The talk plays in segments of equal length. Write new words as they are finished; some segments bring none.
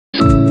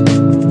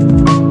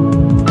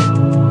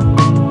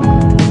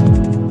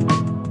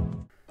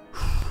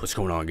What's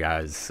going on,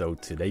 guys? So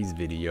today's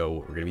video,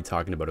 we're going to be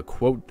talking about a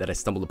quote that I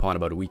stumbled upon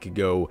about a week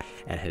ago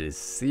and has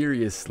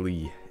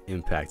seriously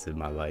impacted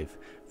my life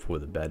for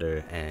the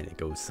better, and it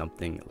goes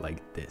something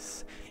like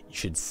this: you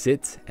should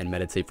sit and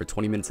meditate for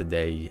 20 minutes a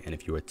day, and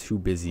if you are too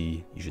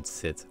busy, you should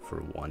sit for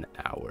 1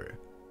 hour.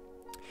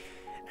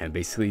 And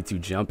basically, to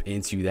jump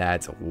into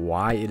that,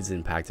 why it has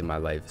impacted my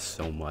life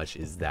so much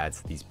is that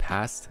these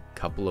past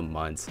couple of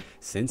months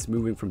since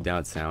moving from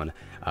downtown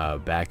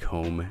back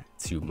home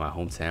to my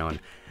hometown,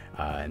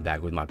 and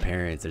back with my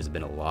parents, there's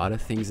been a lot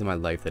of things in my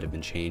life that have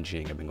been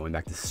changing. I've been going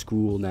back to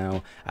school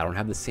now. I don't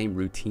have the same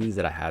routines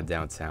that I had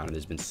downtown, and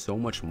there's been so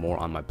much more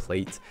on my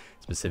plate,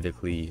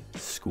 specifically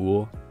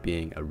school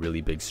being a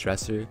really big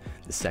stressor.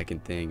 The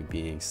second thing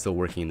being still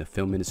working in the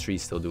film industry,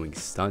 still doing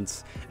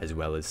stunts, as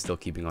well as still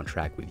keeping on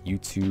track with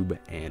YouTube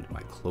and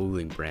my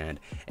clothing brand.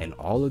 And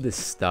all of this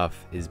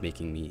stuff is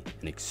making me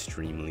an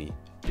extremely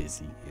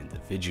busy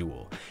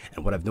individual.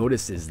 And what I've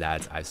noticed is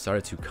that I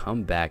started to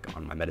come back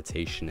on my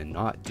meditation and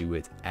not do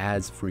it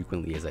as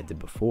frequently as I did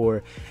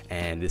before,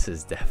 and this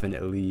has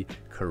definitely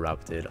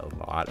corrupted a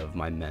lot of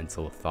my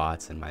mental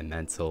thoughts and my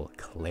mental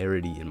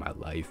clarity in my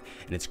life,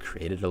 and it's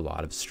created a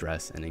lot of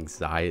stress and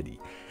anxiety.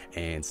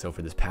 And so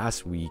for this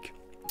past week,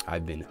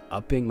 I've been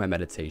upping my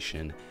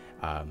meditation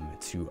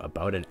to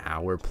about an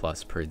hour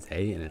plus per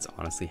day, and it's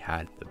honestly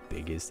had the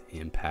biggest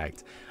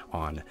impact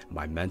on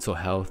my mental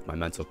health, my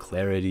mental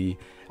clarity,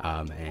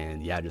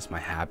 and yeah, just my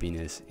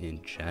happiness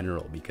in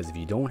general. Because if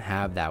you don't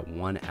have that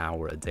 1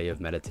 hour a day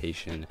of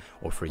meditation,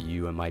 or for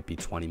you it might be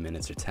 20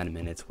 minutes or 10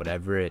 minutes,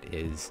 whatever it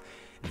is,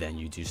 then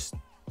you just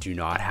do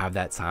not have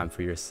that time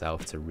for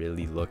yourself to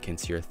really look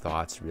into your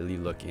thoughts, really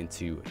look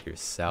into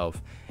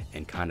yourself,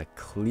 and kind of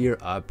clear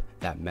up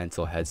that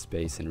mental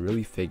headspace and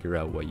really figure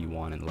out what you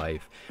want in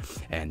life.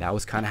 And that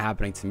was kind of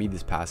happening to me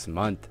this past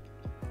month,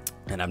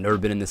 and I've never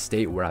been in this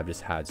state where I've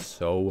just had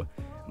so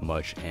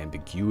much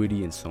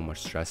ambiguity and so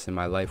much stress in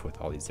my life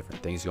with all these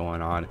different things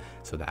going on.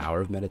 So the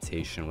hour of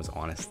meditation was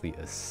honestly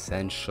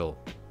essential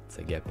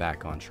to get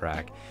back on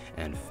track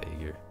and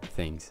figure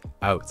things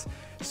out.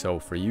 So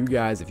for you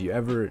guys, if you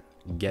ever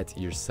get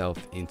yourself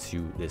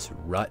into this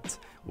rut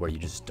where you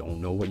just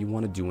don't know what you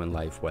want to do in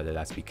life, whether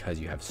that's because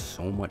you have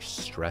so much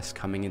stress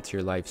coming into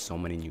your life, so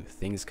many new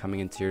things coming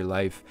into your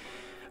life,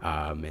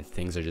 and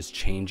things are just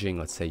changing.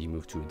 Let's say you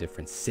move to a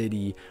different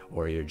city,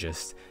 or you're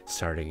just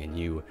starting a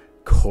new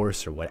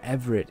course, or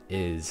whatever it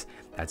is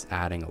that's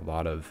adding a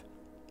lot of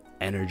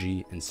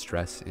energy and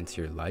stress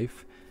into your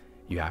life.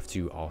 You have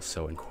to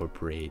also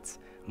incorporate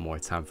more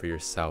time for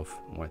yourself,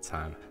 more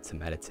time to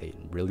meditate,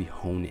 and really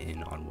hone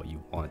in on what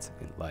you want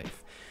in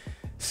life.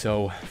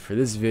 So for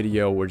this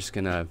video, we're just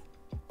gonna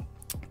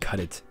cut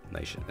it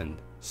nice and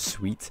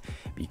sweet,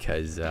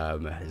 because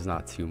there's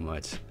not too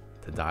much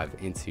to dive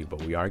into,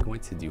 but we are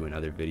going to do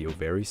another video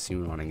very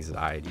soon on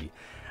anxiety,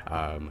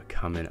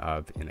 coming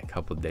up in a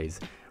couple of days,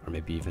 or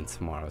maybe even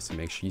tomorrow. So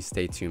make sure you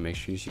stay tuned, make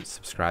sure you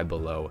subscribe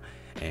below.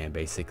 And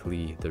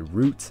basically the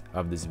root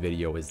of this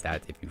video is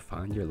that if you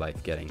find your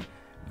life getting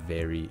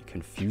very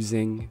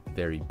confusing,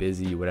 very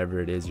busy, whatever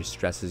it is, your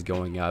stress is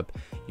going up,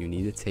 you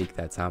need to take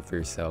that time for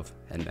yourself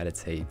and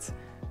meditate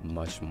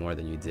much more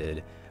than you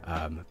did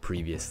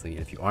previously.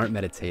 And if you aren't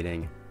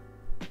meditating,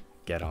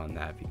 get on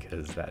that,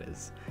 because that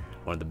is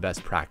one of the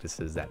best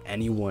practices that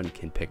anyone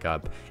can pick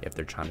up if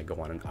they're trying to go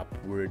on an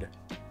upward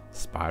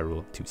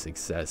spiral to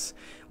success,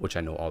 which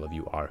I know all of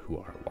you are who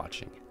are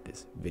watching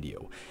this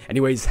video.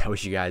 Anyways, I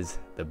wish you guys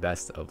the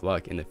best of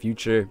luck in the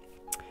future,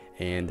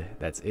 and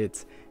that's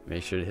it.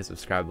 Make sure to hit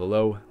subscribe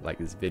below, like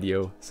this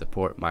video,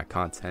 support my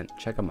content,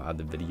 check out my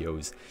other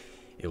videos.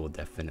 It will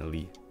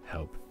definitely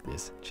help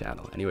this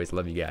channel. Anyways,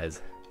 love you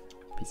guys.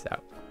 Peace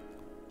out.